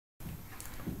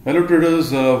Hello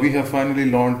traders, we have finally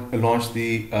launched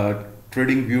the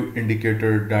TradingView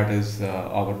indicator that is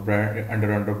our brand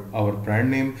under our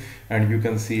brand name, and you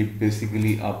can see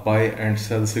basically a buy and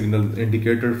sell signal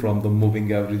indicator from the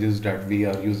moving averages that we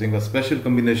are using a special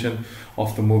combination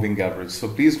of the moving average. So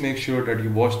please make sure that you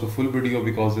watch the full video,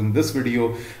 because in this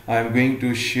video I am going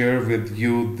to share with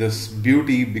you this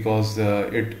beauty, because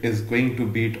it is going to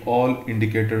beat all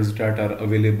indicators that are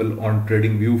available on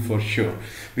TradingView for sure.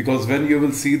 Because when you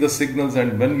will see the signals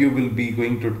and when you will be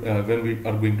going to when we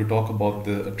are going to talk about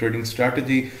the trading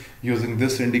strategy using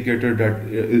this indicator, that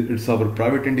it's our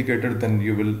private indicator, then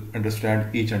you will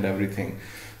understand each and everything.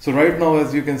 So right now,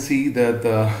 as you can see that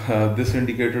this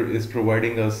indicator is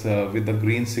providing us with the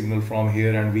green signal from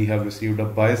here, and we have received a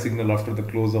buy signal after the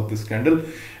close of this candle,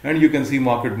 and you can see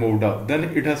market moved up. Then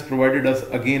it has provided us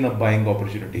again a buying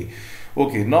opportunity.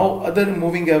 Okay, now other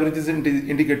moving averages and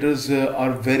indicators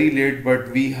are very late, but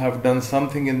we have done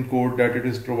something in code that it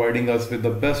is providing us with the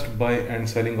best buy and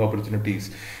selling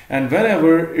opportunities. And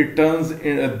whenever it turns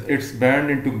its band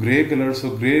into gray color,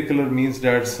 so gray color means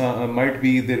that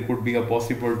there could be a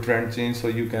possible trend change, so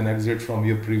you can exit from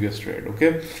your previous trade.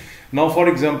 Okay, now for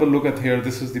example, look at here,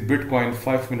 this is the Bitcoin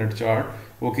 5-minute chart.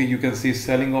 Okay, you can see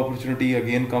selling opportunity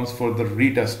again comes for the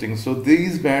retesting. So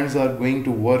these bands are going to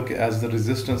work as the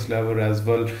resistance level as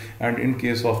well, and in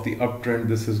case of the uptrend,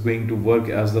 this is going to work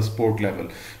as the support level.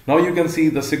 Now you can see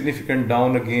the significant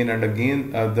down again and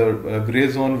again, the gray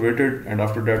zone waited, and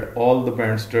after that all the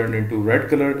bands turned into red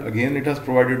color. Again it has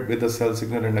provided with a sell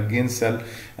signal and again sell,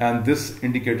 and this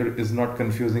indicator is not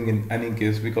confusing in any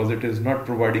case, because it is not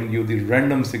providing you the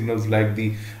random signals like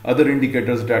the other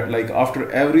indicators that like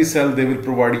after every sell they will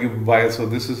provide you buy. So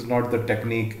this is not the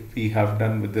technique we have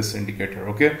done with this indicator.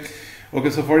 Okay,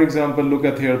 so for example, look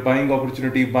at here, buying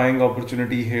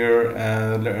opportunity here,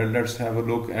 and let's have a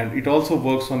look. And it also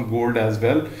works on gold as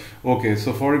well. Okay,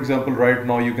 so for example, right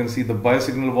now you can see the buy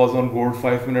signal was on gold,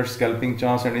 5-minute scalping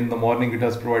chance, and in the morning it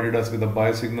has provided us with a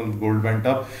buy signal, gold went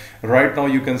up. Right now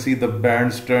you can see the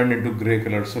bands turned into gray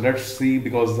color. So let's see,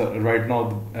 because right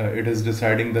now it is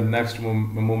deciding the next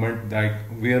moment, like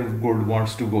where gold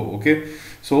wants to go. Okay,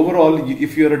 so overall,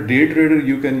 if you are a day trader,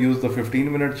 you can use the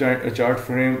 15-minute chart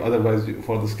frame. Otherwise,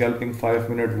 for the scalping,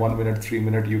 5-minute, 1-minute,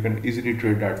 3-minute, you can easily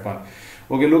trade that one.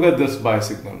 Okay, look at this buy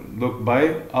signal. Look,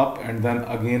 buy up and then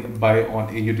again buy on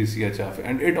AUDCHF,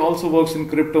 and it also works in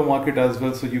crypto market as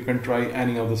well. So you can try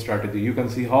any of the strategy. You can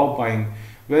see how buying,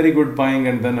 very good buying,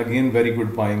 and then again very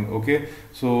good buying. Okay,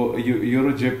 so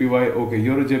Euro JPY, okay,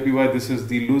 Euro JPY, this is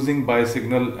the losing buy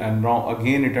signal, and now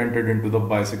again it entered into the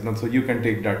buy signal. So you can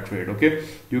take that trade. Okay,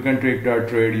 you can take that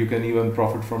trade, you can even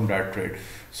profit from that trade.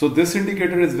 So this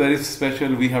indicator is very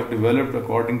special. We have developed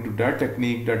according to that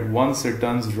technique, that once it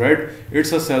turns red,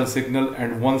 it's a sell signal,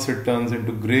 and once it turns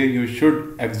into gray, you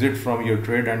should exit from your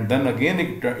trade, and then again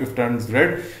it turns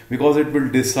red, because it will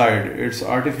decide, its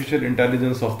artificial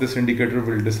intelligence of this indicator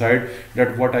will decide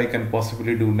that what I can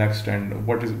possibly do next, and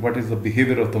what is the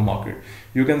behavior of the market.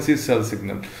 You can see sell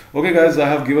signal. Okay guys, I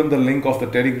have given the link of the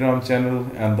Telegram channel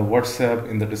and the WhatsApp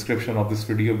in the description of this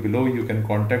video below. You can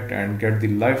contact and get the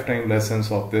lifetime lessons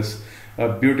of this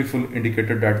beautiful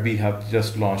indicator that we have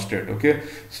just launched it. Okay,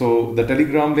 so the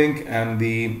Telegram link and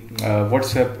the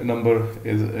WhatsApp number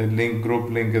is group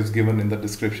link is given in the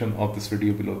description of this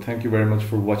video below. Thank you very much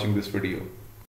for watching this video.